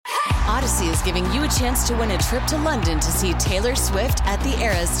Odyssey is giving you a chance to win a trip to London to see Taylor Swift at the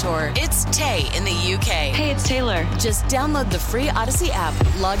Eras Tour. It's Tay in the UK. Hey, it's Taylor. Just download the free Odyssey app,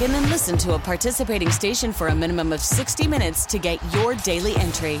 log in and listen to a participating station for a minimum of 60 minutes to get your daily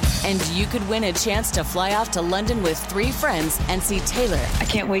entry. And you could win a chance to fly off to London with 3 friends and see Taylor. I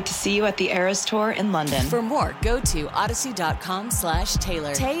can't wait to see you at the Eras Tour in London. For more, go to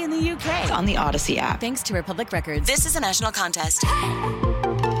odyssey.com/Taylor. Tay in the UK. It's on the Odyssey app. Thanks to Republic Records. This is a national contest.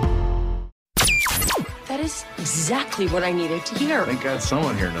 That is exactly what I needed to hear. Thank God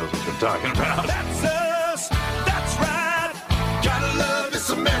someone here knows what they're talking about. That's us. That's right. Gotta love this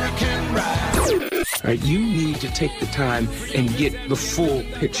American ride. All right, you need to take the time and get the full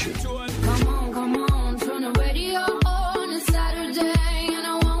picture. Come on, turn the radio on. It's Saturday and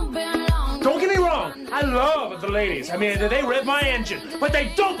I won't be long. Don't get me wrong. I love the ladies. I mean, they rev my engine, but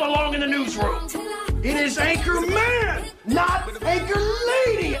they don't belong in the newsroom. It is Anchor Man, not Anchor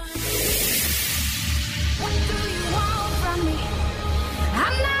Lady. What do you want from me?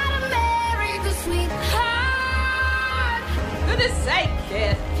 I'm not America's sweetheart. Goodness sake,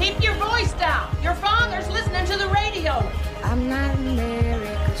 kid. Keep your voice down. Your father's listening to the radio. I'm not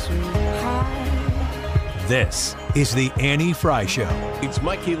America's sweetheart. This is the Annie Fry Show. It's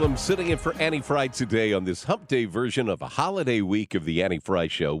Mike Elam sitting in for Annie Fry today on this hump day version of a holiday week of the Annie Fry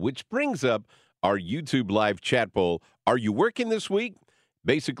Show, which brings up our YouTube live chat poll. Are you working this week?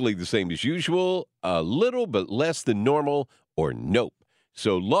 Basically the same as usual, a little but less than normal, or nope.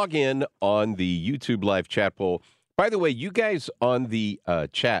 So log in on the YouTube live chat poll. By the way, you guys on the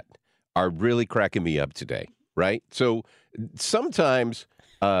chat are really cracking me up today, right? So sometimes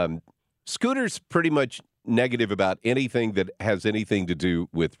Scooter's pretty much negative about anything that has anything to do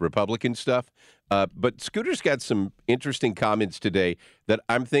with Republican stuff. But Scooter's got some interesting comments today that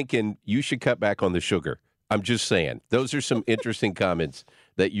I'm thinking you should cut back on the sugar. I'm just saying. Those are some interesting comments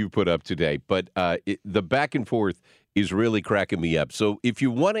that you put up today. But the back and forth is really cracking me up. So if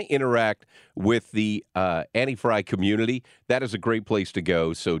you want to interact with the Annie Fry community, that is a great place to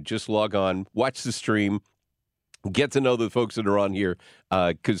go. So just log on, watch the stream, get to know the folks that are on here,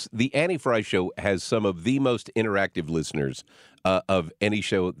 because the Annie Fry Show has some of the most interactive listeners of any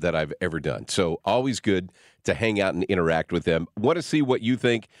show that I've ever done. So always good to hang out and interact with them. Want to see what you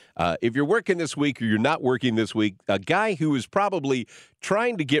think. If you're working this week or you're not working this week, a guy who is probably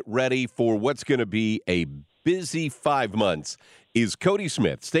trying to get ready for what's going to be a busy 5 months is Cody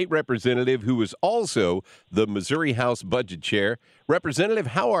Smith, state representative, who is also the Missouri House Budget Chair. Representative,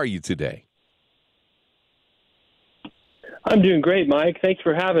 how are you today? I'm doing great, Mike. Thanks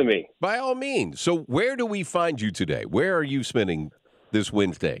for having me. By all means. So where do we find you today? Where are you spending this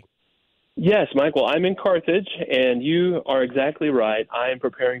Wednesday? Yes, Mike. Well, I'm in Carthage, and you are exactly right. I am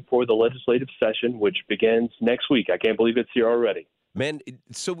preparing for the legislative session, which begins next week. I can't believe it's here already. Man,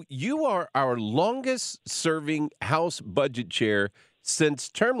 so you are our longest-serving House Budget Chair since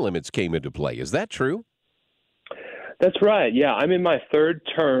term limits came into play. Is that true? That's right. Yeah, I'm in my 3rd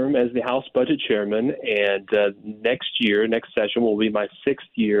term as the House Budget Chairman, and next session, will be my 6th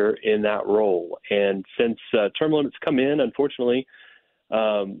year in that role. And since term limits come in, unfortunately,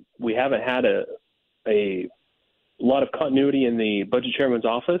 we haven't had a lot of continuity in the Budget Chairman's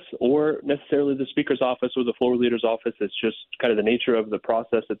office or necessarily the Speaker's office or the Floor Leader's office. It's just kind of the nature of the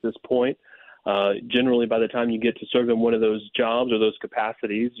process at this point. Generally, by the time you get to serve in one of those jobs or those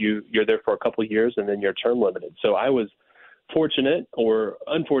capacities, you're there for a couple of years and then you're term limited. So I was fortunate or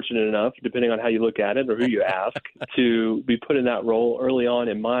unfortunate enough, depending on how you look at it or who you ask, to be put in that role early on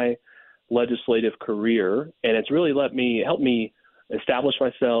in my legislative career. And it's really helped me establish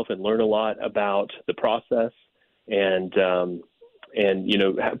myself and learn a lot about the process and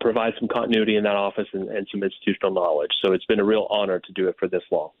provide some continuity in that office and some institutional knowledge. So it's been a real honor to do it for this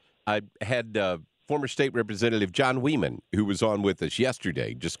long. I had former State Representative John Weeman, who was on with us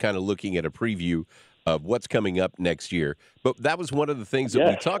yesterday, just kind of looking at a preview of what's coming up next year. But that was one of the things that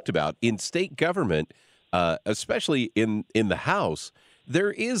we talked about in state government, especially in the House.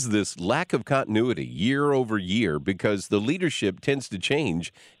 There is this lack of continuity year over year because the leadership tends to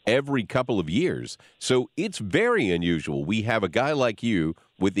change every couple of years. So it's very unusual. We have a guy like you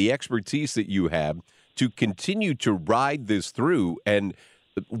with the expertise that you have to continue to ride this through. And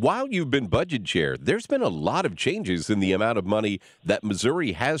while you've been budget chair, there's been a lot of changes in the amount of money that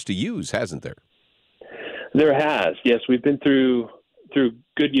Missouri has to use, hasn't there? There has. Yes, we've been through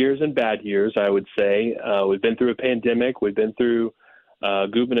good years and bad years, I would say. We've been through a pandemic. We've been through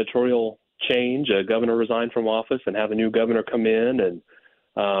gubernatorial change. A governor resigned from office and have a new governor come in, and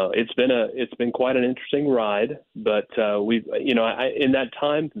it's been quite an interesting ride. But in that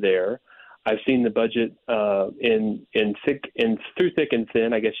time there, I've seen the budget through thick and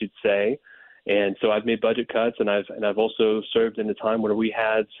thin, I guess you'd say. And so I've made budget cuts, and I've also served in a time where we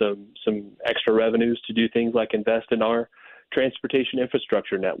had some extra revenues to do things like invest in our transportation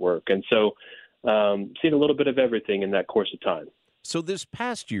infrastructure network. And so seen a little bit of everything in that course of time. So this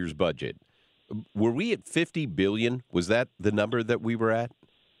past year's budget, were we at $50 billion? Was that the number that we were at?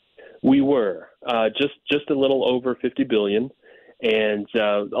 We were just a little over $50 billion. And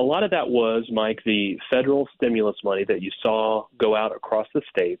a lot of that was, Mike, the federal stimulus money that you saw go out across the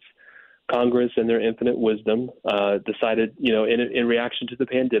states. Congress, in their infinite wisdom, decided, in reaction to the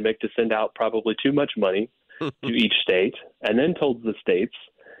pandemic, to send out probably too much money to each state, and then told the states,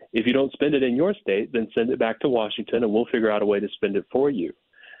 if you don't spend it in your state, then send it back to Washington, and we'll figure out a way to spend it for you.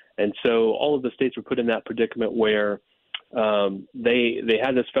 And so all of the states were put in that predicament where they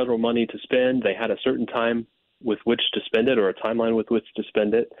had this federal money to spend. They had a certain time with which to spend it, or a timeline with which to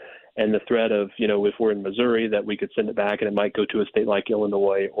spend it, and the threat of, if we're in Missouri, that we could send it back and it might go to a state like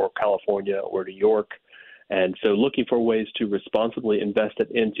Illinois or California or New York. And so looking for ways to responsibly invest it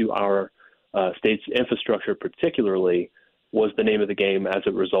into our state's infrastructure particularly was the name of the game as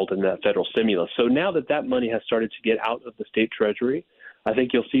it resulted in that federal stimulus. So now that money has started to get out of the state treasury, I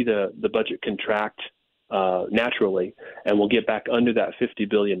think you'll see the budget contract naturally, and we'll get back under that $50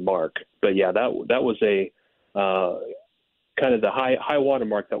 billion mark. But yeah, that was a kind of the high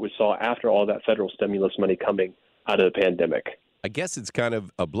watermark that we saw after all that federal stimulus money coming out of the pandemic. I guess it's kind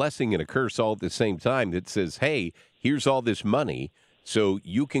of a blessing and a curse all at the same time that says, hey, here's all this money so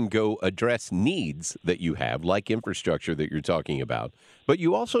you can go address needs that you have, like infrastructure that you're talking about. But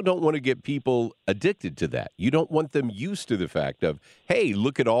you also don't want to get people addicted to that. You don't want them used to the fact of, hey,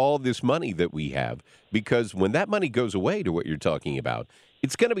 look at all this money that we have, because when that money goes away, to what you're talking about,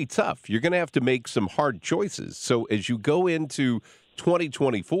 it's going to be tough. You're going to have to make some hard choices. So as you go into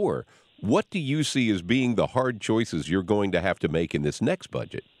 2024, what do you see as being the hard choices you're going to have to make in this next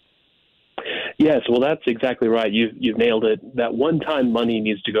budget? Yes, well, that's exactly right. You've nailed it. That one-time money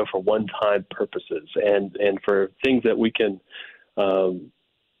needs to go for one-time purposes, and for things that we can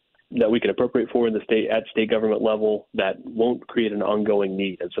appropriate for in the state government level that won't create an ongoing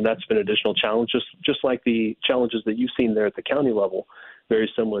need. And so that's been an additional challenge, just like the challenges that you've seen there at the county level,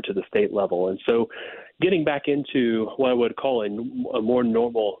 very similar to the state level. And so getting back into what I would call a more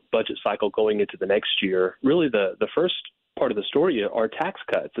normal budget cycle going into the next year, really the first part of the story are tax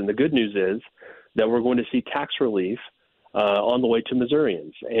cuts. And the good news is that we're going to see tax relief on the way to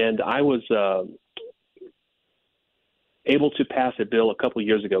Missourians. And I was able to pass a bill a couple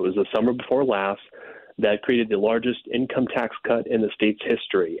years ago. It was the summer before last that created the largest income tax cut in the state's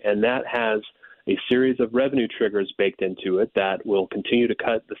history. And that has a series of revenue triggers baked into it that will continue to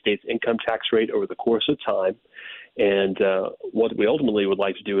cut the state's income tax rate over the course of time. And what we ultimately would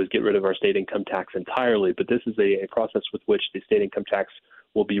like to do is get rid of our state income tax entirely. But this is a process with which the state income tax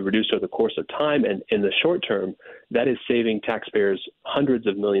will be reduced over the course of time. And in the short term, that is saving taxpayers hundreds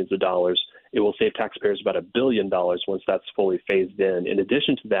of millions of dollars. It will save taxpayers about $1 billion once that's fully phased in. In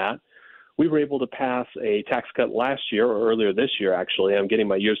addition to that, we were able to pass a tax cut last year, or earlier this year, actually. I'm getting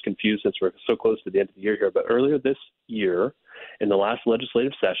my years confused since we're so close to the end of the year here. But earlier this year, in the last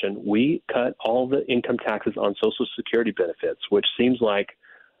legislative session, we cut all the income taxes on Social Security benefits, which seems like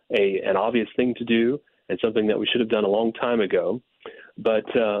an obvious thing to do and something that we should have done a long time ago. But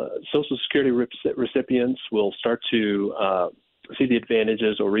Social Security recipients will start to see the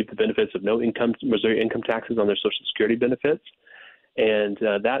advantages or reap the benefits of no Missouri income taxes on their Social Security benefits. And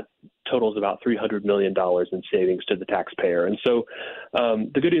that totals about $300 million in savings to the taxpayer. And so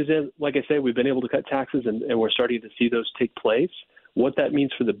the good news is, like I say, we've been able to cut taxes, and we're starting to see those take place. What that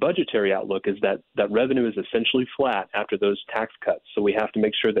means for the budgetary outlook is that revenue is essentially flat after those tax cuts. So we have to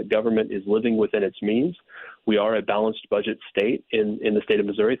make sure that government is living within its means. We are a balanced budget state in the state of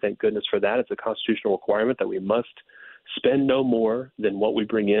Missouri. Thank goodness for that. It's a constitutional requirement that we must spend no more than what we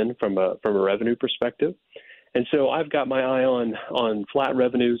bring in from a revenue perspective. And so I've got my eye on flat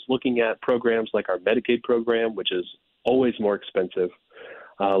revenues, looking at programs like our Medicaid program, which is always more expensive,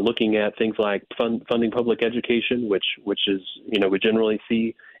 looking at things like funding public education, which is, we generally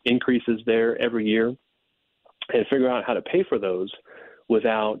see increases there every year, and figure out how to pay for those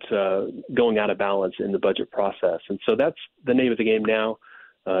without going out of balance in the budget process. And so that's the name of the game now,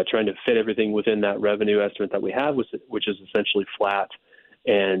 trying to fit everything within that revenue estimate that we have, which is essentially flat.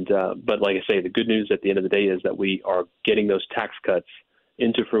 And but like I say, the good news at the end of the day is that we are getting those tax cuts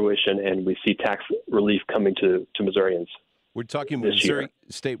into fruition, and we see tax relief coming to Missourians. We're talking with Missouri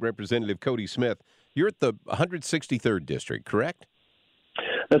State Representative Cody Smith. You're at the 163rd District, correct?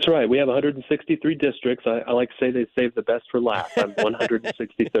 That's right. We have 163 districts. I like to say they saved the best for last. I'm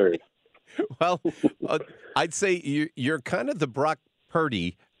 163rd. Well, I'd say you're kind of the Brock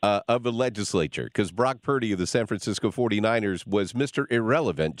Purdy of the legislature, because Brock Purdy of the San Francisco 49ers was Mr.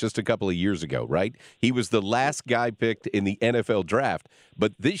 Irrelevant just a couple of years ago, right? He was the last guy picked in the NFL draft,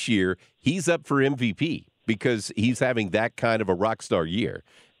 but this year he's up for MVP because he's having that kind of a rock star year.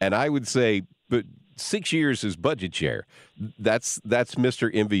 And I would say, but 6 years as budget chair, that's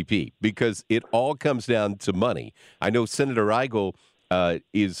Mr. MVP, because it all comes down to money. I know Senator Eigel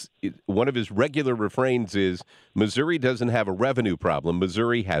is one of his regular refrains is Missouri doesn't have a revenue problem.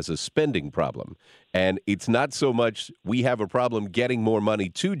 Missouri has a spending problem. And it's not so much we have a problem getting more money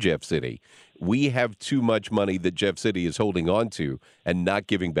to Jeff City. We have too much money that Jeff City is holding on to and not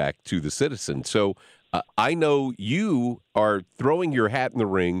giving back to the citizens. So I know you are throwing your hat in the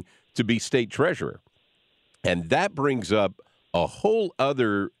ring to be state treasurer. And that brings up a whole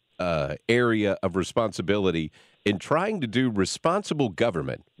other area of responsibility in trying to do responsible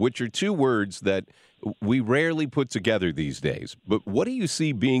government, which are two words that we rarely put together these days. But what do you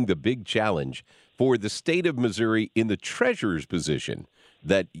see being the big challenge for the state of Missouri in the treasurer's position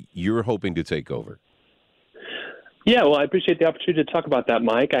that you're hoping to take over? Yeah, well, I appreciate the opportunity to talk about that,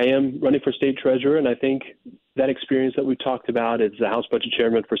 Mike. I am running for state treasurer, and I think that experience that we've talked about as the House Budget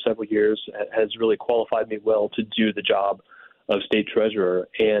Chairman for several years has really qualified me well to do the job of state treasurer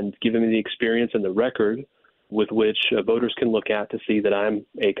and given me the experience and the record with which voters can look at to see that I'm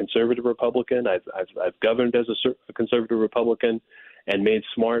a conservative Republican. I've governed as a conservative Republican and made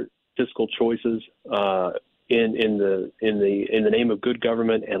smart fiscal choices in the name of good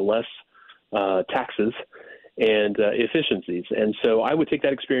government and less taxes and efficiencies. And so I would take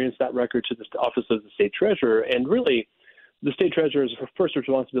that experience, that record, to the office of the state treasurer. And really, the state treasurer's first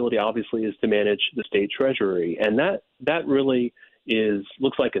responsibility, obviously, is to manage the state treasury. And that really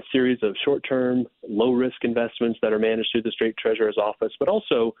looks like a series of short-term, low-risk investments that are managed through the state treasurer's office. But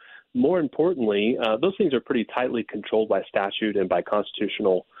also, more importantly, those things are pretty tightly controlled by statute and by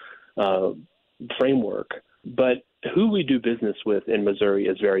constitutional framework. But who we do business with in Missouri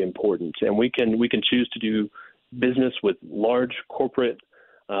is very important, and we can choose to do business with large corporate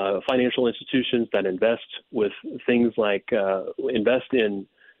financial institutions that invest with things like invest in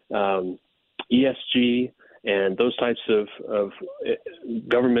ESG and those types of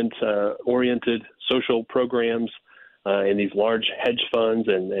government-oriented social programs in these large hedge funds,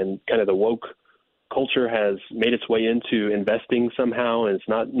 and kind of the woke culture has made its way into investing somehow, and it's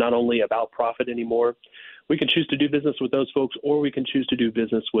not only about profit anymore. We can choose to do business with those folks, or we can choose to do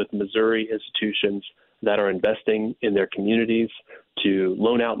business with Missouri institutions that are investing in their communities to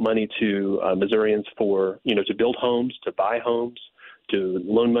loan out money to Missourians for, to build homes, to buy homes, to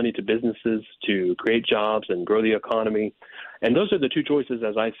loan money to businesses, to create jobs and grow the economy. And those are the two choices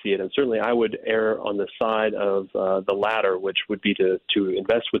as I see it. And certainly I would err on the side of the latter, which would be to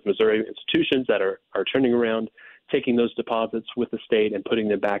invest with Missouri institutions that are turning around, taking those deposits with the state and putting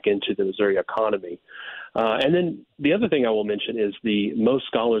them back into the Missouri economy. And then the other thing I will mention is the Most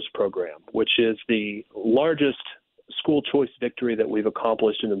Scholars Program, which is the largest school choice victory that we've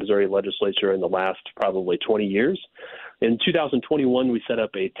accomplished in the Missouri legislature in the last probably 20 years. In 2021, we set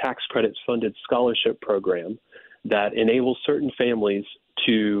up a tax credits funded scholarship program that enables certain families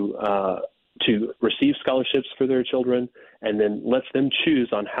to receive scholarships for their children, and then lets them choose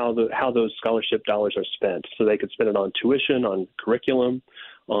on how those scholarship dollars are spent. So they could spend it on tuition, on curriculum,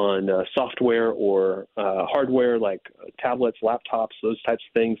 on software or hardware like tablets, laptops, those types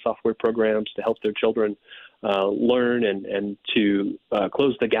of things, software programs to help their children learn and to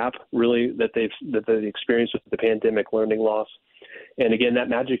close the gap really that they've experienced with the pandemic learning loss. And again, that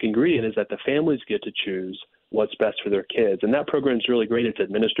magic ingredient is that the families get to choose what's best for their kids. And that program is really great. It's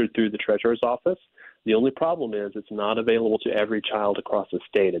administered through the treasurer's office. The only problem is it's not available to every child across the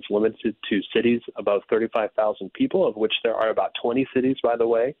state. It's limited to cities above 35,000 people, of which there are about 20 cities, by the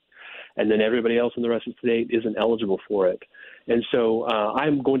way. And then everybody else in the rest of the state isn't eligible for it. And so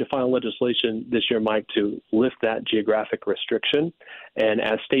I'm going to file legislation this year, Mike, to lift that geographic restriction. And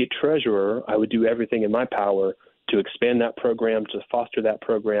as state treasurer, I would do everything in my power to expand that program, to foster that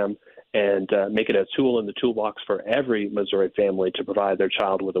program, and make it a tool in the toolbox for every Missouri family to provide their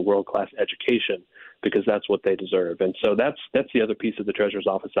child with a world-class education, because that's what they deserve. And so that's the other piece of the treasurer's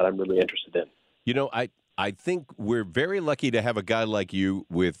office that I'm really interested in. You know, I think we're very lucky to have a guy like you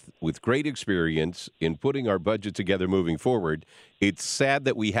with great experience in putting our budget together moving forward. It's sad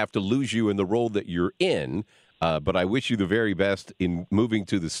that we have to lose you in the role that you're in, but I wish you the very best in moving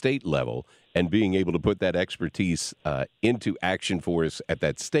to the state level and being able to put that expertise into action for us at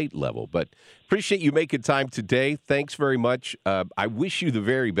that state level. But appreciate you making time today. Thanks very much. I wish you the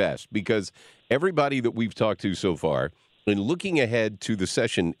very best, because everybody that we've talked to so far in looking ahead to the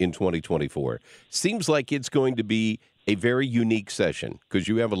session in 2024, seems like it's going to be a very unique session because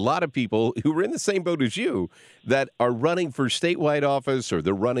you have a lot of people who are in the same boat as you that are running for statewide office, or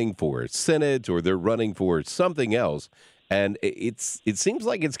they're running for Senate, or they're running for something else. And it seems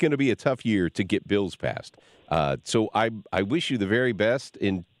like it's going to be a tough year to get bills passed. So I wish you the very best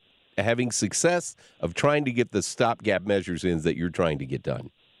in having success of trying to get the stopgap measures in that you're trying to get done.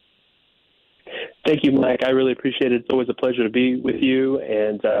 Thank you, Mike. I really appreciate it. It's always a pleasure to be with you,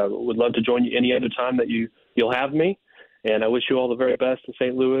 and would love to join you any other time that you'll have me. And I wish you all the very best in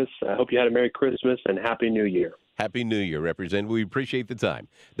St. Louis. I hope you had a Merry Christmas and Happy New Year. Happy New Year, Representative. We appreciate the time.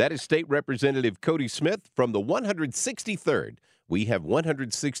 That is State Representative Cody Smith from the 163rd. We have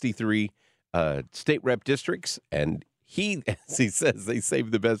 163 state rep districts, and he, as he says, they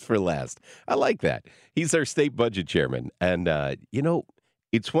saved the best for last. I like that. He's our state budget chairman. And,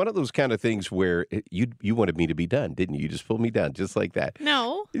 it's one of those kind of things where you wanted me to be done, didn't you? You just pulled me down just like that.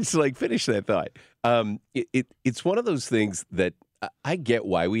 No. It's like, finish that thought. It's one of those things that I get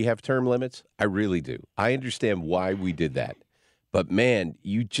why we have term limits. I really do. I understand why we did that. But, man,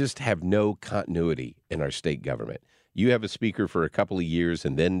 you just have no continuity in our state government. You have a speaker for a couple of years,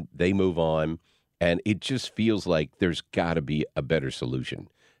 and then they move on, and it just feels like there's got to be a better solution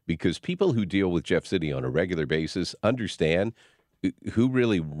because people who deal with Jeff City on a regular basis understand who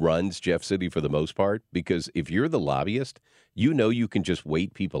really runs Jeff City for the most part, because if you're the lobbyist, you know you can just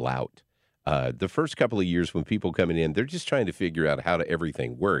wait people out. The first couple of years when people coming in, they're just trying to figure out how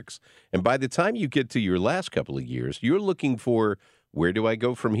everything works. And by the time you get to your last couple of years, you're looking for, where do I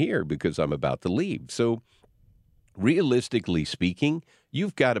go from here? Because I'm about to leave. So realistically speaking,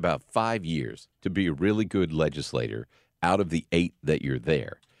 you've got about 5 years to be a really good legislator out of the 8 that you're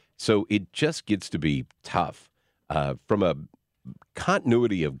there. So it just gets to be tough from a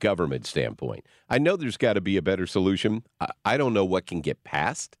continuity of government standpoint. I know there's got to be a better solution. I don't know what can get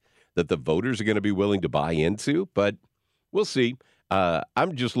passed that the voters are going to be willing to buy into, but we'll see.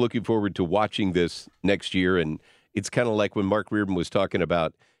 I'm just looking forward to watching this next year, and it's kind of like when Mark Reardon was talking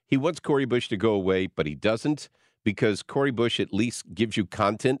about he wants Cori Bush to go away, but he doesn't, because Cori Bush at least gives you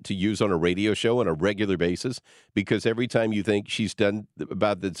content to use on a radio show on a regular basis, because every time you think she's done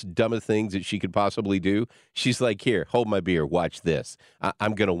about the dumbest things that she could possibly do, she's like, here, hold my beer, watch this.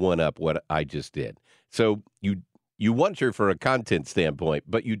 I'm going to one-up what I just did. So you want her for a content standpoint,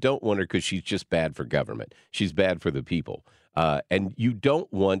 but you don't want her because she's just bad for government. She's bad for the people. And you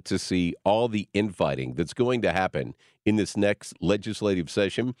don't want to see all the infighting that's going to happen in this next legislative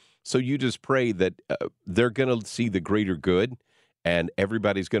session. So you just pray that they're going to see the greater good and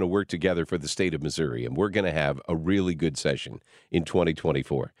everybody's going to work together for the state of Missouri. And we're going to have a really good session in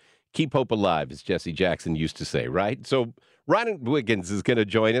 2024. Keep hope alive, as Jesse Jackson used to say, right? So Ryan Wiggins is going to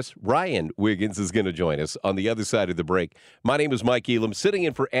join us. On the other side of the break. My name is Mike Elam, sitting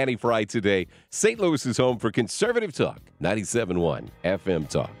in for Annie Fry today. St. Louis is home for Conservative Talk, 97.1 FM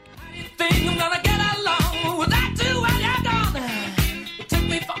Talk. I'm gonna get along without you when you're gone. You took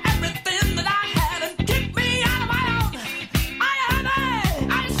me for everything that I had and kicked me out of my own.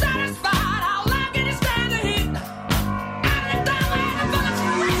 I ain't satisfied. How long can you stand the heat? I'm down and I'm gonna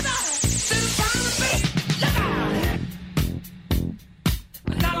freeze up. Look out.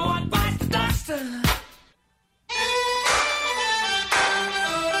 Another one bites the dust.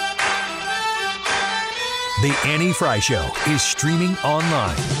 The Annie Fry Show is streaming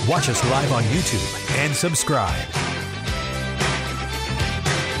online. Watch us live on YouTube and subscribe.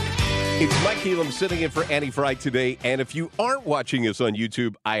 It's Mike Elam sitting in for Annie Fry today. And if you aren't watching us on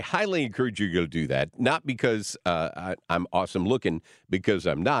YouTube, I highly encourage you to go do that. Not because I'm awesome looking, because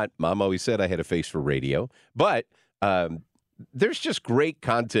I'm not. Mom always said I had a face for radio. But there's just great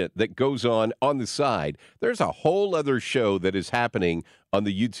content that goes on the side. There's a whole other show that is happening on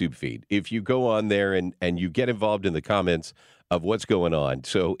the YouTube feed if you go on there and you get involved in the comments of what's going on.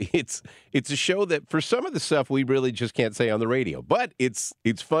 So it's a show that for some of the stuff we really just can't say on the radio. But it's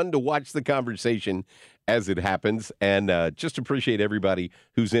fun to watch the conversation as it happens, and just appreciate everybody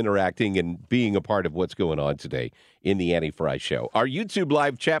who's interacting and being a part of what's going on today in the Annie Fry Show. Our YouTube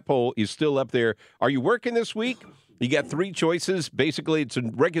live chat poll is still up there. Are you working this week? You got 3 choices. Basically, it's a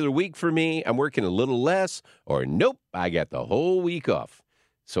regular week for me. I'm working a little less, or nope, I got the whole week off.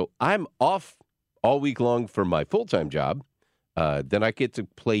 So I'm off all week long for my full-time job. Then I get to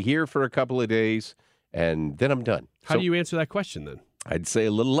play here for a couple of days, and then I'm done. How do you answer that question then? I'd say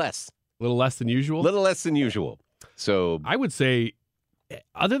a little less. A little less than usual? A little less than usual. So I would say,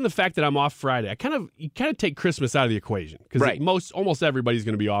 other than the fact that I'm off Friday, you kind of take Christmas out of the equation, because right. almost everybody's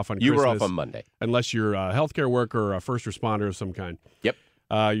going to be off on Christmas. You were off on Monday, unless you're a healthcare worker or a first responder of some kind. Yep,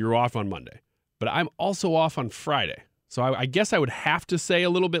 you're off on Monday, but I'm also off on Friday. So I guess I would have to say a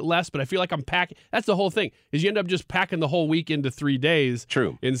little bit less, but I feel like I'm packing. That's the whole thing, is you end up just packing the whole week into 3 days.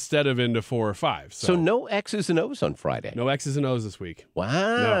 True. Instead of into 4 or 5. So no X's and O's on Friday. No X's and O's this week.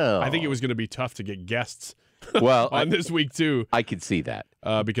 Wow. No, I think it was going to be tough to get guests well, on this week, too. I could see that.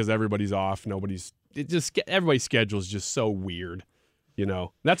 Because everybody's off. Everybody's schedule is just so weird. You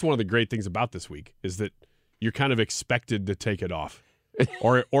know, that's one of the great things about this week is that you're kind of expected to take it off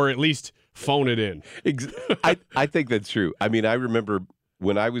or at least phone it in. I think that's true. I mean, I remember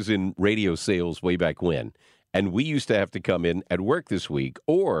when I was in radio sales way back when, and we used to have to come in at work this week,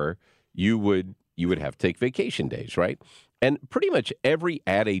 or you would have to take vacation days, right? And pretty much every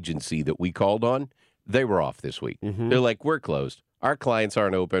ad agency that we called on, they were off this week. Mm-hmm. They're like, we're closed. Our clients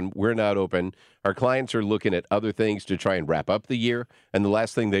aren't open. We're not open. Our clients are looking at other things to try and wrap up the year. And the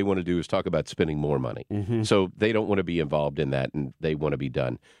last thing they want to do is talk about spending more money. Mm-hmm. So they don't want to be involved in that, and they want to be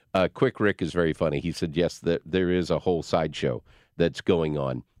done. Quick Rick is very funny. He said, yes, there is a whole sideshow that's going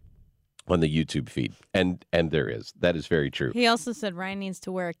on the YouTube feed. And there is. That is very true. He also said Ryan needs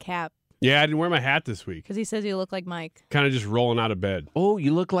to wear a cap. Yeah, I didn't wear my hat this week. Because he says you look like Mike. Kind of just rolling out of bed. Oh,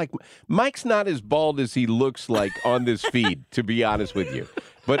 you look like... Mike's not as bald as he looks like on this feed, to be honest with you.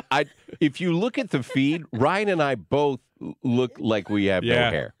 But if you look at the feed, Ryan and I both look like we have no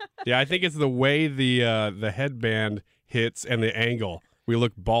hair. Yeah, I think it's the way the headband hits and the angle. We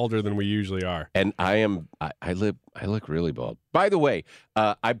look balder than we usually are. And I look really bald. By the way,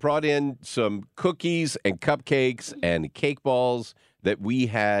 I brought in some cookies and cupcakes and cake balls that we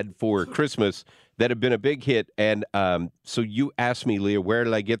had for Christmas that have been a big hit. And so you asked me, Leah, where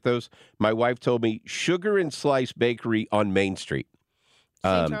did I get those? My wife told me Sugar and Slice Bakery on Main Street.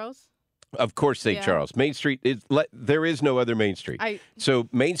 St. Charles? Of course, St. Charles. Main Street, there is no other Main Street. So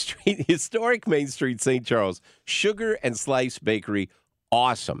Main Street, historic Main Street, St. Charles, Sugar and Slice Bakery,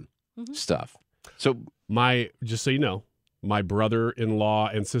 awesome stuff. So just so you know, my brother-in-law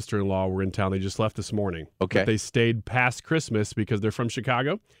and sister-in-law were in town. They just left this morning. Okay. But they stayed past Christmas because they're from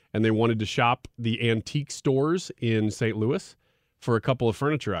Chicago, and they wanted to shop the antique stores in St. Louis for a couple of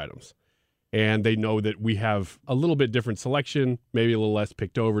furniture items. And they know that we have a little bit different selection, maybe a little less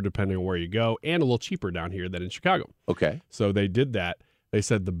picked over depending on where you go, and a little cheaper down here than in Chicago. Okay. So they did that. They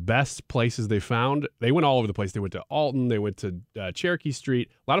said the best places they found, they went all over the place. They went to Alton. They went to Cherokee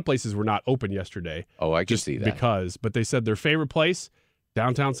Street. A lot of places were not open yesterday. Oh, I can see that. But they said their favorite place,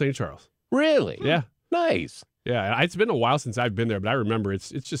 downtown St. Charles. Really? Yeah. Nice. Yeah, it's been a while since I've been there, but I remember it's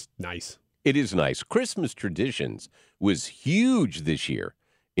just nice. It is nice. Christmas Traditions was huge this year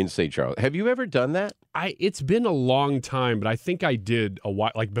in St. Charles. Have you ever done that? It's been a long time, but I think I did a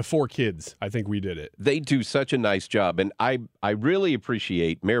while, like before kids. I think we did it. They do such a nice job, and I really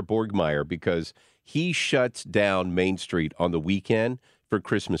appreciate Mayor Borgmeyer because he shuts down Main Street on the weekend for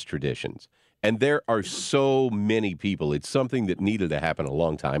Christmas Traditions. And there are so many people. It's something that needed to happen a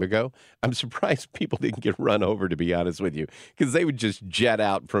long time ago. I'm surprised people didn't get run over, to be honest with you, because they would just jet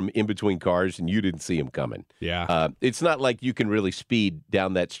out from in between cars and you didn't see them coming. Yeah. It's not like you can really speed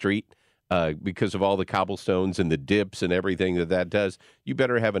down that street because of all the cobblestones and the dips and everything that does. You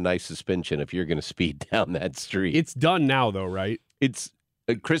better have a nice suspension if you're going to speed down that street. It's done now, though, right? It's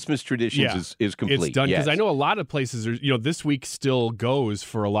Christmas Traditions is complete. It's done because yes. I know a lot of places are, this week still goes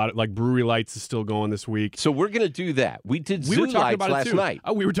for a lot of, like Brewery Lights is still going this week. So we're going to do that. We did Zoo Lights last night.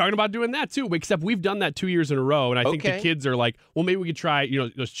 Oh, we were talking about doing that too, except we've done that 2 years in a row. And I think the kids are like, well, maybe we could try,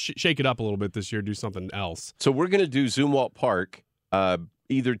 shake it up a little bit this year, do something else. So we're going to do Zumwalt Park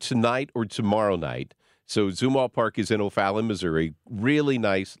either tonight or tomorrow night. So Zumwalt Park is in O'Fallon, Missouri. Really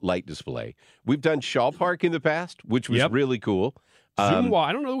nice light display. We've done Shaw Park in the past, which was really cool. Zumwalt,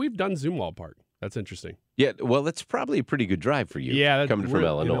 I don't know that we've done Zumwalt Park. That's interesting. Yeah, well, that's probably a pretty good drive for you. Yeah, coming from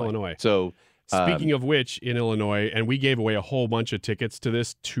Illinois. So, speaking of which, in Illinois, and we gave away a whole bunch of tickets to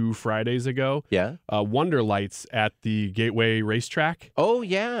this 2 Fridays ago. Yeah, Wonder Lights at the Gateway Racetrack. Oh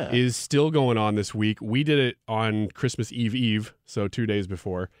yeah, is still going on this week. We did it on Christmas Eve, so 2 days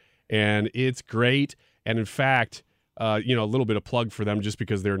before, and it's great. And in fact, a little bit of plug for them just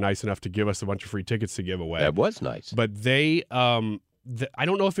because they're nice enough to give us a bunch of free tickets to give away. That was nice. But they, I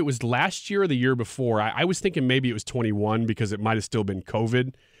don't know if it was last year or the year before. I was thinking maybe it was 21 because it might have still been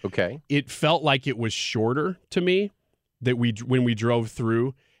COVID. Okay. It felt like it was shorter to me when we drove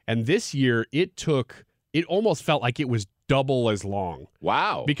through. And this year it almost felt like it was double as long.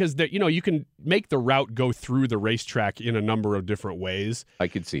 Wow. Because you can make the route go through the racetrack in a number of different ways. I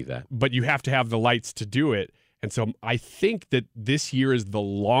could see that. But you have to have the lights to do it. And so I think that this year is the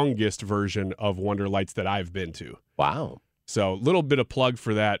longest version of Wonder Lights that I've been to. Wow. So a little bit of plug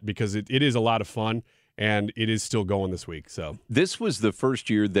for that because it is a lot of fun, and it is still going this week. So this was the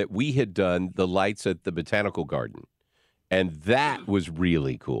first year that we had done the lights at the Botanical Garden. And that was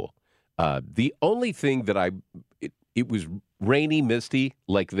really cool. The only thing that it was rainy, misty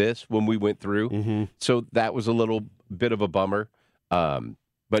like this when we went through. So that was a little bit of a bummer.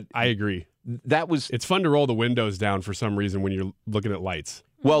 But I agree. It's fun to roll the windows down for some reason when you're looking at lights.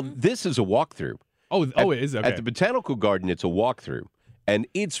 Well, this is a walkthrough. It is? Okay. At the Botanical Garden, it's a walkthrough. And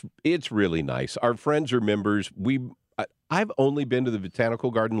it's really nice. Our friends are members. I've only been to the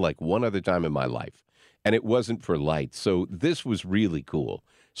Botanical Garden like one other time in my life, and it wasn't for lights. So this was really cool.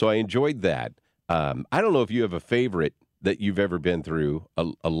 So I enjoyed that. I don't know if you have a favorite that you've ever been through,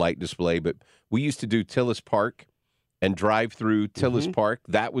 a light display, but we used to do Tillis Park and drive through Tillis Park.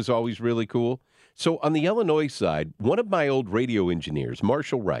 That was always really cool. So on the Illinois side, one of my old radio engineers,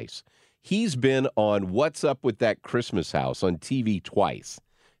 Marshall Rice, he's been on What's Up with That Christmas House on TV twice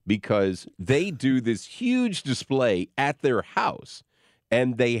because they do this huge display at their house,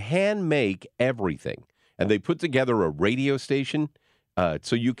 and they hand make everything. And they put together a radio station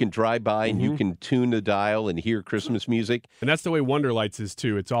so you can drive by and you can tune the dial and hear Christmas music. And that's the way Wonder Lights is,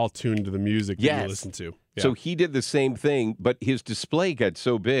 too. It's all tuned to the music that you listen to. Yeah. So he did the same thing, but his display got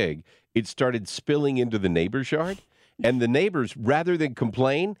so big, it started spilling into the neighbor's yard. And the neighbors, rather than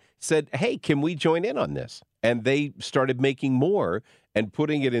complain, said, hey, can we join in on this? And they started making more and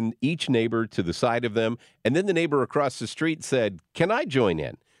putting it in each neighbor to the side of them. And then the neighbor across the street said, can I join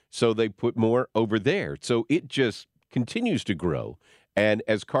in? So they put more over there. So it just continues to grow. And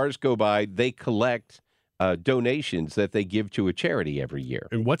as cars go by, they collect donations that they give to a charity every year.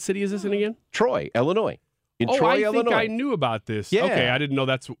 And what city is this in again? Troy, Illinois. Troy, I think Illinois. I knew about this. Yeah. Okay, I didn't know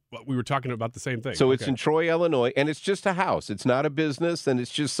that's what we were talking about the same thing. So it's in Troy, Illinois, and it's just a house. It's not a business, and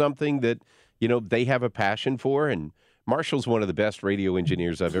it's just something that, they have a passion for. And Marshall's one of the best radio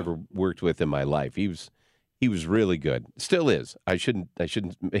engineers I've ever worked with in my life. He was really good. Still is. I shouldn't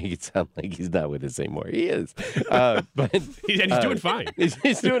make it sound like he's not with us anymore. He is. But he's doing fine.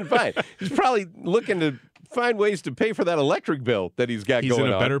 He's doing fine. He's probably looking to find ways to pay for that electric bill that he's got going on. He's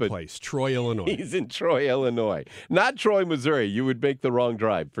in a better place, Troy, Illinois. He's in Troy, Illinois. Not Troy, Missouri. You would make the wrong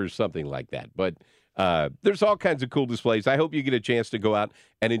drive for something like that. But there's all kinds of cool displays. I hope you get a chance to go out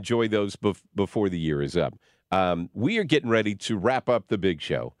and enjoy those before the year is up. We are getting ready to wrap up the big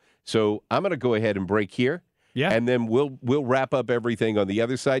show. So I'm going to go ahead and break here. Yeah. And then we'll wrap up everything on the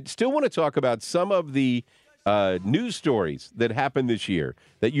other side. Still want to talk about some of the news stories that happened this year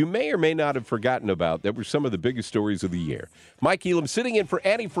that you may or may not have forgotten about that were some of the biggest stories of the year. Mike Elam sitting in for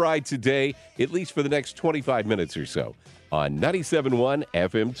Annie Fry today, at least for the next 25 minutes or so, on 97.1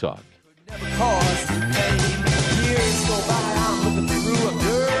 FM Talk. Years go by, I'm looking through a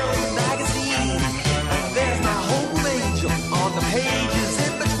girl's magazine. There's my home angel on the pages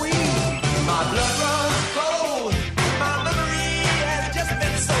in between. My blood runs cold, my memory has just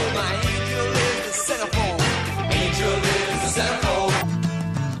been sold. My angel is the centerfold, angel is the centerfold.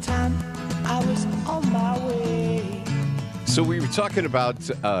 Time I was on my way. So we were talking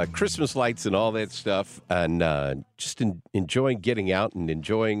about Christmas lights and all that stuff, and just enjoying getting out and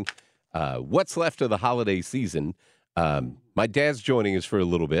enjoying what's left of the holiday season. My dad's joining us for a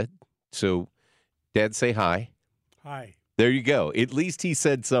little bit. So, Dad, say hi. Hi. There you go. At least he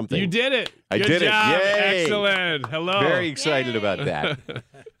said something. You did it. I Good did job. it. Yay. Excellent. Hello. Very excited about that.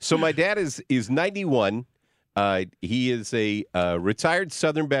 So my dad is 91. He is a retired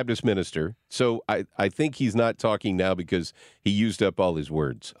Southern Baptist minister. So I think he's not talking now because he used up all his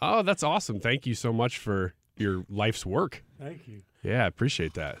words. Oh, that's awesome. Thank you so much for your life's work. Thank you. Yeah, I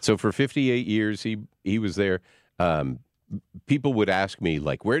appreciate that. So for 58 years, he was there. People would ask me,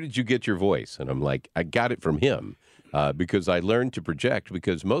 like, where did you get your voice? And I'm like, I got it from him because I learned to project,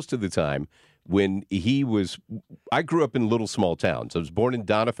 because most of the time when I grew up in little small towns. I was born in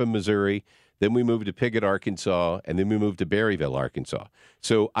Donovan, Missouri. Then we moved to Piggott, Arkansas, and then we moved to Berryville, Arkansas.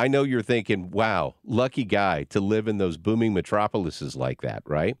 So I know you're thinking, wow, lucky guy to live in those booming metropolises like that,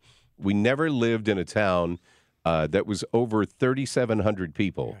 right? We never lived in a town that was over 3,700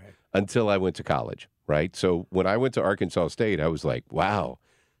 people until I went to college, right? So when I went to Arkansas State, I was like, wow,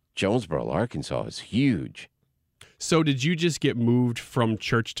 Jonesboro, Arkansas is huge. So did you just get moved from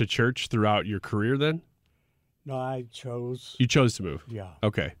church to church throughout your career then? No, I chose. You chose to move? Yeah.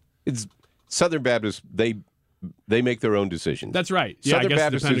 Okay. It's Southern Baptists, they make their own decisions. That's right. Yeah, Southern I guess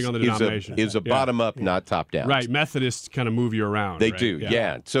Baptist depending on the denomination. is a bottom-up, not top-down. Right. Methodists kind of move you around. They right? do,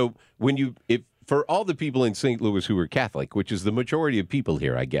 yeah. So for all the people in St. Louis who are Catholic, which is the majority of people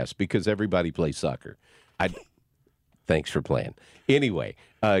here, I guess, because everybody plays soccer. Thanks for playing. Anyway,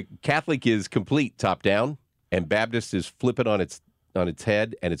 Catholic is complete top-down, and Baptist is flip it on its on its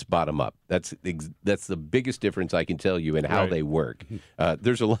head and it's bottom up. That's the biggest difference I can tell you in how they work.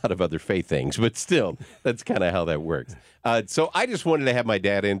 There's a lot of other faith things, but still, that's kind of how that works. So I just wanted to have my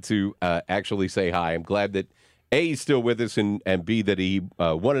dad in to actually say hi. I'm glad that A, he's still with us, and B, that he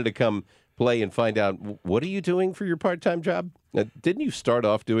wanted to come play and find out, what are you doing for your part-time job? Didn't you start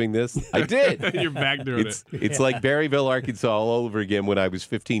off doing this? I did. You're back doing it. It's like Berryville, Arkansas all over again when I was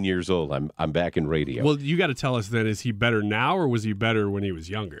 15 years old. I'm back in radio. Well, you got to tell us then, is he better now or was he better when he was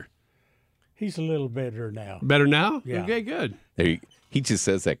younger? He's a little better now. Better now? Yeah. Okay, good. He just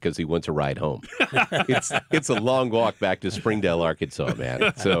says that because he wants a ride home. It's a long walk back to Springdale, Arkansas,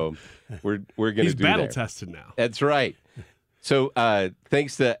 man. So we're going to do that. He's battle tested now. That's right. So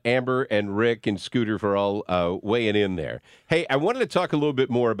thanks to Amber and Rick and Scooter for all weighing in there. Hey, I wanted to talk a little bit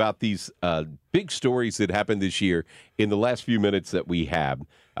more about these big stories that happened this year in the last few minutes that we have.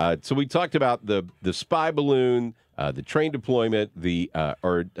 So we talked about the spy balloon, the train deployment, the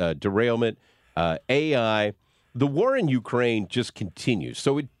derailment, AI. The war in Ukraine just continues.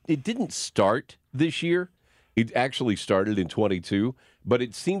 So it didn't start this year. It actually started in 22, but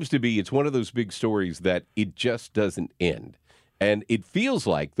it seems to be, it's one of those big stories that it just doesn't end. And it feels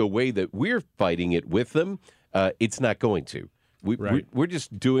like the way that we're fighting it with them, it's not going to. We're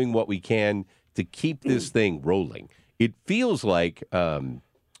just doing what we can to keep this thing rolling. It feels like,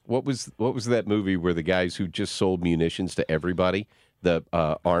 what was that movie where the guys who just sold munitions to everybody, the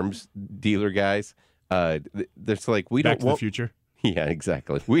arms dealer guys, that's like, we Back don't to want the Future. Yeah,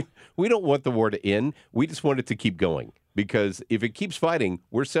 exactly. We don't want the war to end. We just want it to keep going. Because if it keeps fighting,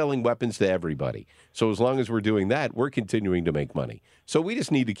 we're selling weapons to everybody. So as long as we're doing that, we're continuing to make money. So we just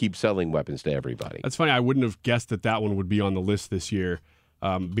need to keep selling weapons to everybody. That's funny. I wouldn't have guessed that one would be on the list this year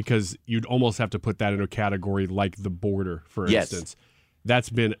because you'd almost have to put that in a category like the border, for instance. That's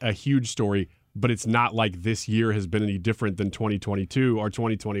been a huge story, but it's not like this year has been any different than 2022 or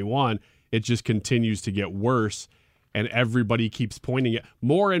 2021. It just continues to get worse. And everybody keeps pointing at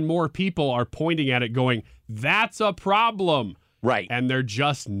more and more people are pointing at it going, that's a problem. Right. And they're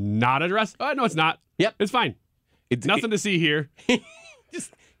just not addressed. Oh, no, it's not. Yep. It's fine. It's nothing to see here.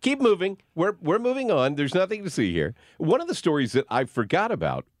 Just keep moving. We're moving on. There's nothing to see here. One of the stories that I forgot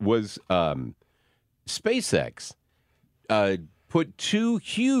about was SpaceX put two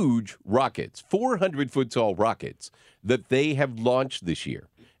huge rockets, 400-foot tall rockets, that they have launched this year.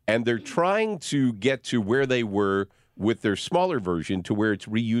 And they're trying to get to where they were with their smaller version to where it's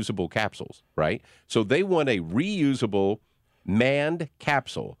reusable capsules, right? So they want a reusable manned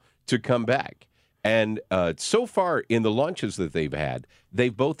capsule to come back. And so far in the launches that they've had,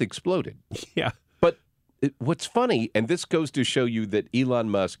 they've both exploded. Yeah. But what's funny, and this goes to show you that Elon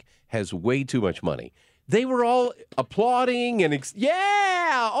Musk has way too much money. They were all applauding and,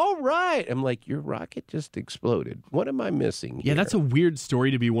 yeah, all right. I'm like, your rocket just exploded. What am I missing here? Yeah, that's a weird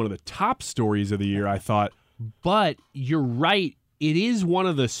story to be one of the top stories of the year, I thought. But you're right. It is one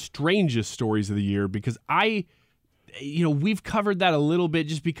of the strangest stories of the year because we've covered that a little bit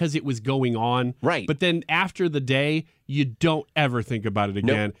just because it was going on. Right. But then after the day, you don't ever think about it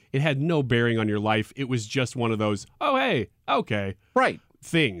again. Nope. It had no bearing on your life. It was just one of those, oh, hey, okay. Right.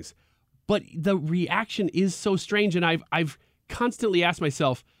 Things. But the reaction is so strange, and I've constantly asked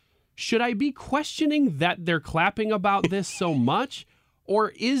myself, should I be questioning that they're clapping about this so much,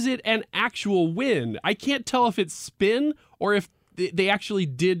 or is it an actual win? I can't tell if it's spin or if they actually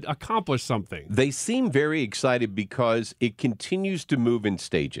did accomplish something. They seem very excited because it continues to move in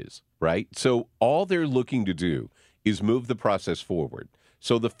stages, right? So all they're looking to do is move the process forward.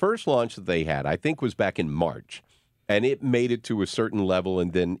 So the first launch that they had, I think, was back in March. And it made it to a certain level,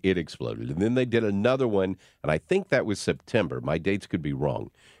 and then it exploded. And then they did another one, and I think that was September. My dates could be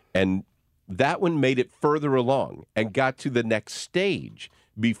wrong. And that one made it further along and got to the next stage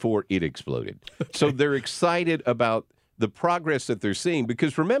before it exploded. Okay. So they're excited about the progress that they're seeing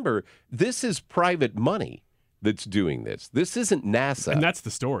because, remember, this is private money that's doing this. This isn't NASA. And that's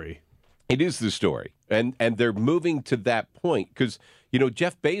the story. It is the story. And they're moving to that point because,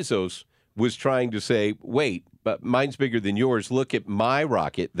 Jeff Bezos was trying to say, wait, but mine's bigger than yours. Look at my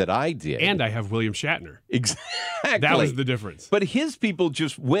rocket that I did. And I have William Shatner. Exactly. That was the difference. But his people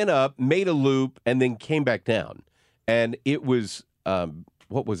just went up, made a loop, and then came back down. And it was,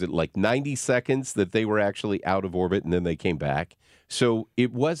 what was it, like 90 seconds that they were actually out of orbit, and then they came back. So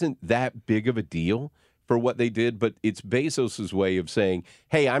it wasn't that big of a deal for what they did, but it's Bezos' way of saying,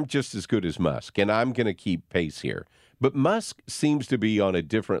 hey, I'm just as good as Musk, and I'm going to keep pace here. But Musk seems to be on a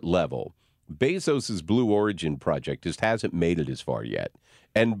different level. Bezos' Blue Origin project just hasn't made it as far yet.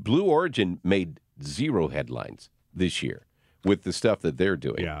 And Blue Origin made zero headlines this year with the stuff that they're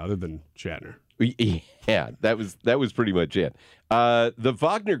doing. Yeah, other than Shatner. Yeah, that was pretty much it. The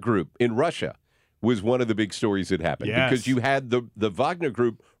Wagner Group in Russia was one of the big stories that happened because you had the Wagner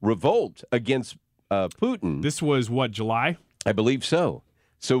Group revolt against Putin. This was what, July? I believe so.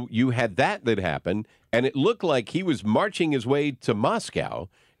 So you had that happened, and it looked like he was marching his way to Moscow,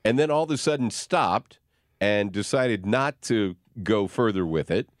 and then all of a sudden stopped and decided not to go further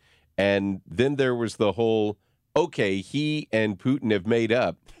with it. And then there was the whole, okay, he and Putin have made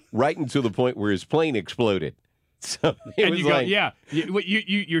up right until the point where his plane exploded. So it and was you like, go, yeah,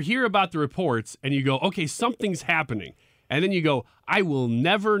 you hear about the reports, and you go, okay, something's happening. And then you go, I will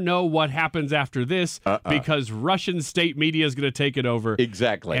never know what happens after this because Russian state media is going to take it over.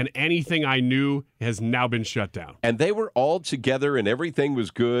 Exactly. And anything I knew has now been shut down. And they were all together and everything was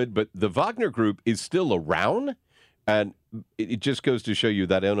good, but the Wagner Group is still around. And it just goes to show you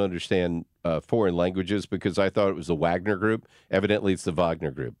that I don't understand foreign languages because I thought it was the Wagner Group. Evidently, it's the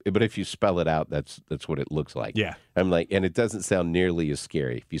Wagner Group. But if you spell it out, that's what it looks like. Yeah. I'm like, and it doesn't sound nearly as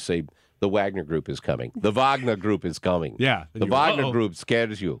scary. If you say the Wagner Group is coming, the Wagner Group is coming. Yeah. The Wagner Group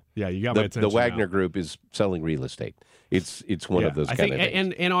scares you. Yeah, you got my attention. The Wagner now. Group is selling real estate. It's one of those I kind think, of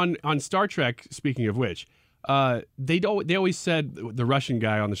things. And on Star Trek, speaking of which, they always said, the Russian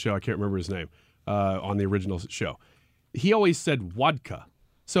guy on the show, I can't remember his name, on the original show, he always said vodka.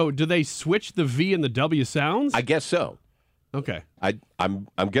 So do they switch the V and the W sounds? I guess so. Okay. I'm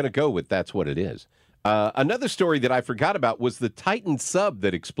going to go with that's what it is. Another story that I forgot about was the Titan sub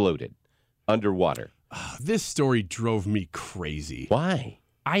that exploded underwater. This story drove me crazy. Why?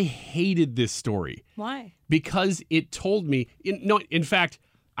 I hated this story. Why? Because it told me, in fact,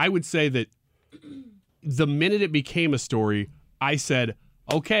 I would say that the minute it became a story, I said,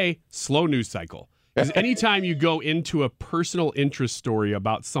 okay, slow news cycle. Because anytime you go into a personal interest story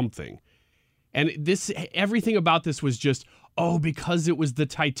about something, and everything about this was just, because it was the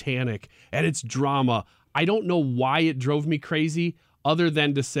Titanic and it's drama. I don't know why it drove me crazy, other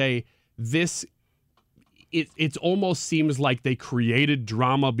than to say this. It almost seems like they created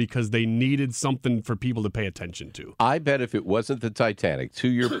drama because they needed something for people to pay attention to. I bet if it wasn't the Titanic, to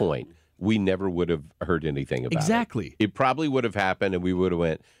your point, we never would have heard anything about it. Exactly. It probably would have happened, and we would have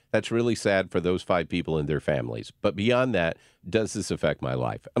went, that's really sad for those 5 people and their families. But beyond that, does this affect my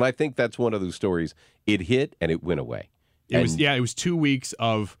life? And I think that's one of those stories. It hit, and it went away. It was 2 weeks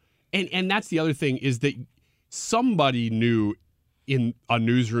of, and that's the other thing, is that somebody knew in a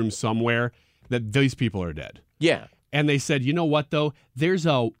newsroom somewhere that these people are dead. Yeah. And they said, you know what, though? There's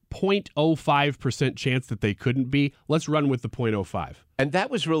a 0.05% chance that they couldn't be. Let's run with the 0.05. And that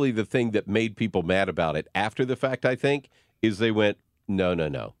was really the thing that made people mad about it after the fact, I think, is they went,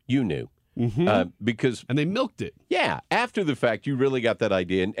 no, you knew. Mm-hmm. And they milked it. Yeah. After the fact, you really got that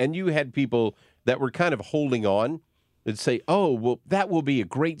idea. And you had people that were kind of holding on and say, that will be a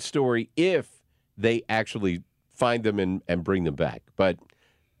great story if they actually find them and bring them back. But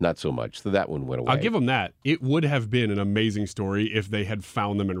not so much. So that one went away. I'll give them that. It would have been an amazing story if they had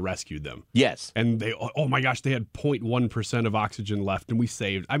found them and rescued them. Yes. And they, oh my gosh, they had 0.1% of oxygen left and we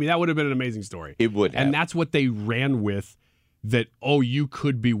saved. I mean, that would have been an amazing story. It would have. And that's what they ran with, that, you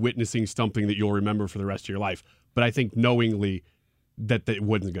could be witnessing something that you'll remember for the rest of your life. But I think knowingly that it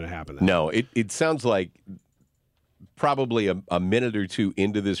wasn't going to happen. No, it sounds like probably a minute or two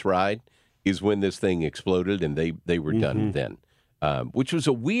into this ride is when this thing exploded and they were done then. Which was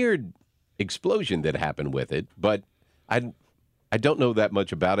a weird explosion that happened with it, but I don't know that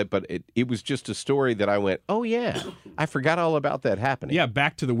much about it, but it was just a story that I went, oh, yeah, I forgot all about that happening. Yeah,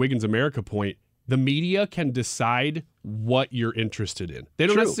 back to the Wiggins America point, the media can decide what you're interested in. They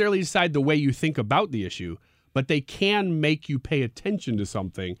don't necessarily decide the way you think about the issue, but they can make you pay attention to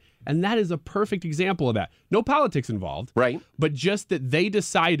something, and that is a perfect example of that. No politics involved, right? But just that they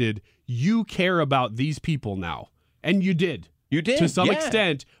decided you care about these people now, and you did. You did, to some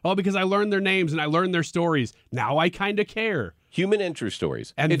extent. Because I learned their names and I learned their stories. Now I kind of care. Human interest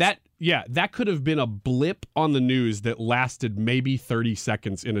stories. And that could have been a blip on the news that lasted maybe 30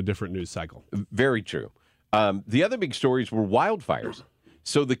 seconds in a different news cycle. Very true. The other big stories were wildfires.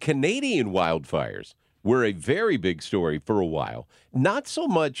 So the Canadian wildfires were a very big story for a while. Not so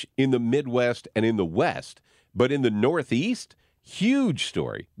much in the Midwest and in the West, but in the Northeast, huge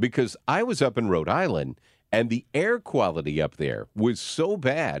story. Because I was up in Rhode Island, and the air quality up there was so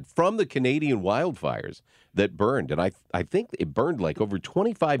bad from the Canadian wildfires that burned. And I think it burned like over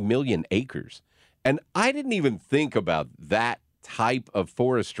 25 million acres. And I didn't even think about that type of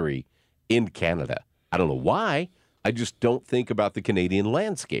forestry in Canada. I don't know why. I just don't think about the Canadian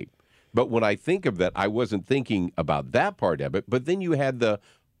landscape. But when I think of that, I wasn't thinking about that part of it. But then you had the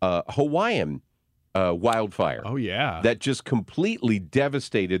Hawaiian wildfire. Oh, yeah. That just completely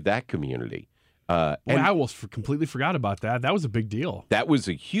devastated that community. And I almost completely forgot about that. That was a big deal. That was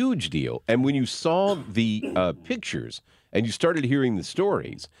a huge deal. And when you saw the pictures and you started hearing the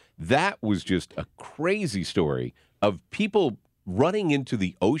stories, that was just a crazy story of people running into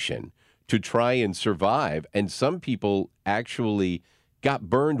the ocean to try and survive. And some people actually got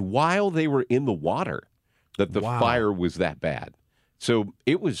burned while they were in the water, that the fire was that bad. So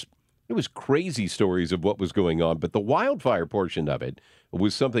it was crazy stories of what was going on. But the wildfire portion of it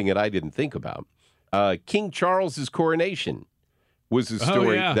was something that I didn't think about. King Charles's coronation was a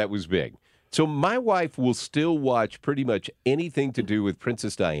story that was big. So my wife will still watch pretty much anything to do with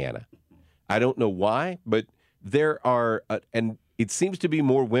Princess Diana. I don't know why, but there are, and it seems to be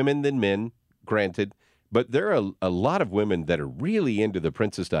more women than men, granted, but there are a lot of women that are really into the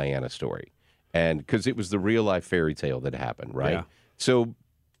Princess Diana story. And because it was the real life fairy tale that happened, right? Yeah. So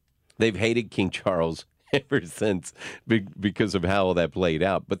they've hated King Charles ever since because of how that played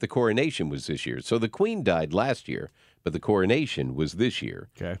out. But the coronation was this year. So the Queen died last year, but the coronation was this year.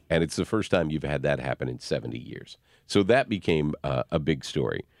 Okay. And it's the first time you've had that happen in 70 years. So that became a big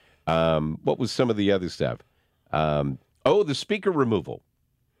story. What was some of the other stuff? The speaker removal.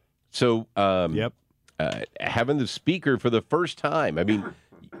 So having the speaker for the first time. I mean,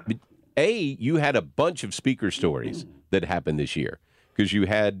 you had a bunch of speaker stories that happened this year. Because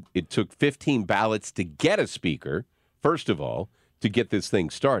it took 15 ballots to get a speaker, first of all, to get this thing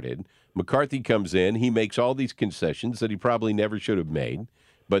started. McCarthy comes in. He makes all these concessions that he probably never should have made.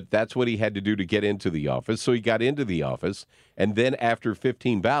 But that's what he had to do to get into the office. So he got into the office. And then after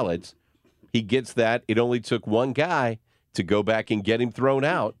 15 ballots, he gets that. It only took one guy to go back and get him thrown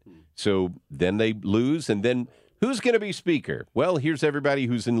out. So then they lose. And then who's going to be speaker? Well, here's everybody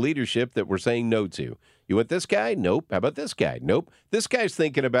who's in leadership that we're saying no to. You want this guy? Nope. How about this guy? Nope. This guy's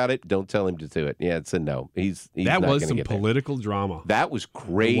thinking about it. Don't tell him to do it. Yeah, it's a no. He's that not was gonna some get there. political drama. That was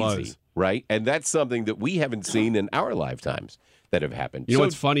crazy, It was. right? And that's something that we haven't seen in our lifetimes that have happened. You know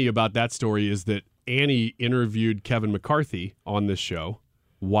what's funny about that story is that Annie interviewed Kevin McCarthy on this show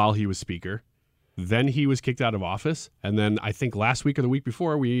while he was speaker. Then he was kicked out of office. And then I think last week or the week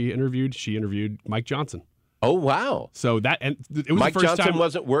before, she interviewed Mike Johnson. Oh, wow. So it was Mike the first Johnson time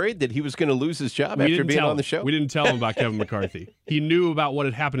wasn't worried that he was going to lose his job after being on the show? We didn't tell him about Kevin McCarthy. He knew about what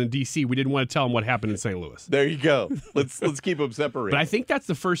had happened in D.C. We didn't want to tell him what happened in St. Louis. There you go. Let's keep them separated. But I think that's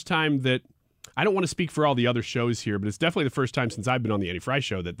the first time that, I don't want to speak for all the other shows here, but it's definitely the first time since I've been on the Annie Fry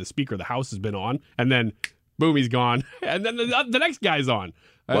show that the Speaker of the House has been on, and then boom, he's gone. And then the next guy's on.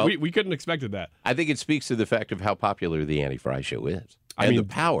 We couldn't have expected that. I think it speaks to the fact of how popular the Annie Fry show is. The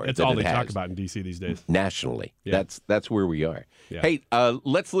power that's that all it they has talk about in D.C. these days. Nationally. Yeah. That's where we are. Yeah. Hey,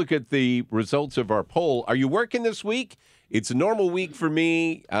 let's look at the results of our poll. Are you working this week? It's a normal week for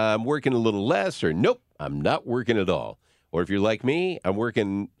me. I'm working a little less, or nope, I'm not working at all. Or if you're like me, I'm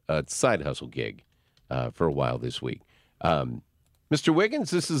working a side hustle gig for a while this week. Mr.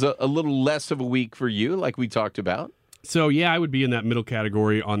 Wiggins, this is a little less of a week for you, like we talked about. So, yeah, I would be in that middle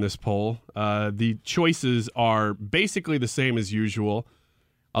category on this poll. The choices are basically the same as usual.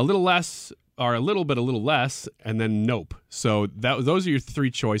 A little less, or a little bit, a little less, and then nope. So those are your three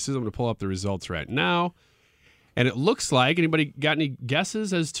choices. I'm going to pull up the results right now. And it looks like, anybody got any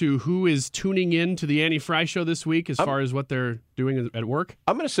guesses as to who is tuning in to the Annie Fry show this week as far as what they're doing at work?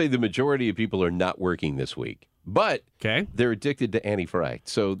 I'm going to say the majority of people are not working this week. But they're addicted to Annie Fry,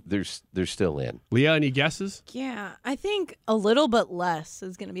 so they're still in. Leah, any guesses? Yeah, I think a little bit less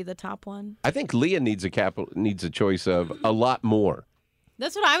is going to be the top one. I think Leah needs a choice of a lot more.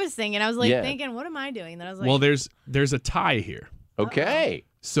 That's what I was thinking. I was thinking, what am I doing? Then I was like, well, there's a tie here. Okay.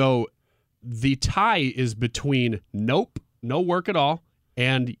 So the tie is between nope, no work at all,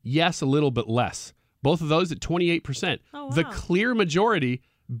 and yes, a little bit less. Both of those at 28%. Oh, wow. The clear majority,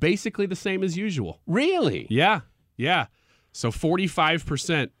 basically the same as usual. Really? Yeah. So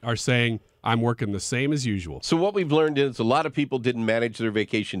 45% are saying, I'm working the same as usual. So what we've learned is a lot of people didn't manage their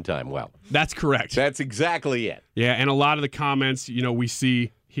vacation time well. That's correct. That's exactly it. Yeah, and a lot of the comments, we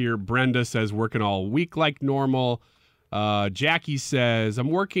see here, Brenda says working all week like normal. Jackie says, I'm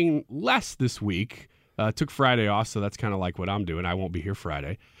working less this week. Took Friday off, so that's kind of like what I'm doing. I won't be here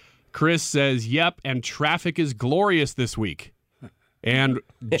Friday. Chris says, yep, and traffic is glorious this week. And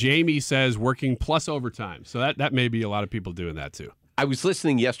Jamie says working plus overtime. So that may be a lot of people doing that too. I was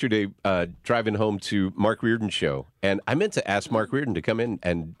listening yesterday, driving home to Mark Reardon's show, and I meant to ask Mark Reardon to come in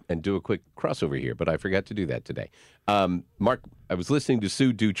and do a quick crossover here, but I forgot to do that today. Mark, I was listening to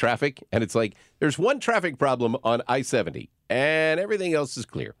Sue do traffic, and it's like there's one traffic problem on I-70, and everything else is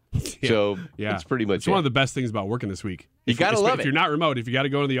clear. So it's pretty much one of the best things about working this week. You got to love it. If you're not remote, if you got to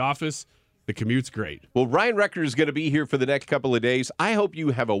go to the office, The commute's great. Well, Ryan Recker is going to be here for the next couple of days. I hope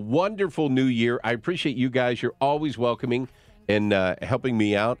you have a wonderful new year. I appreciate you guys. You're always welcoming and helping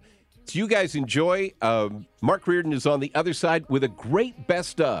me out. So you guys enjoy. Mark Reardon is on the other side with a great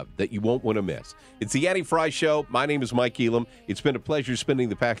best of that you won't want to miss. It's the Annie Fry Show. My name is Mike Elam. It's been a pleasure spending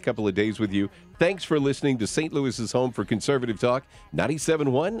the past couple of days with you. Thanks for listening to St. Louis's home for conservative talk,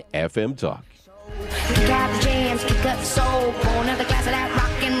 97.1 FM Talk. Pick out the jams, pick up the soul, pour another glass of that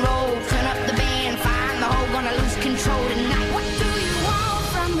rock and roll, turn up the band, find the hole, gonna lose control tonight. What do you want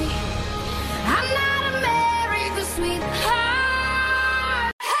from me? I'm not America's sweetheart.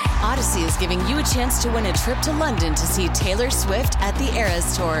 Odyssey is giving you a chance to win a trip to London to see Taylor Swift at the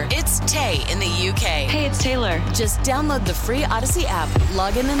Eras Tour. It's Tay in the UK. Hey, it's Taylor. Just download the free Odyssey app,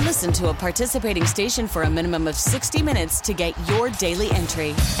 log in and listen to a participating station for a minimum of 60 minutes to get your daily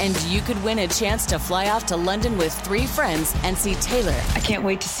entry. And you could win a chance to fly off to London with 3 friends and see Taylor. I can't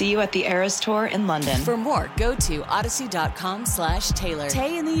wait to see you at the Eras Tour in London. For more, go to odyssey.com/Taylor.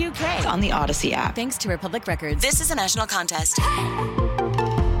 Tay in the UK. It's on the Odyssey app. Thanks to Republic Records. This is a national contest.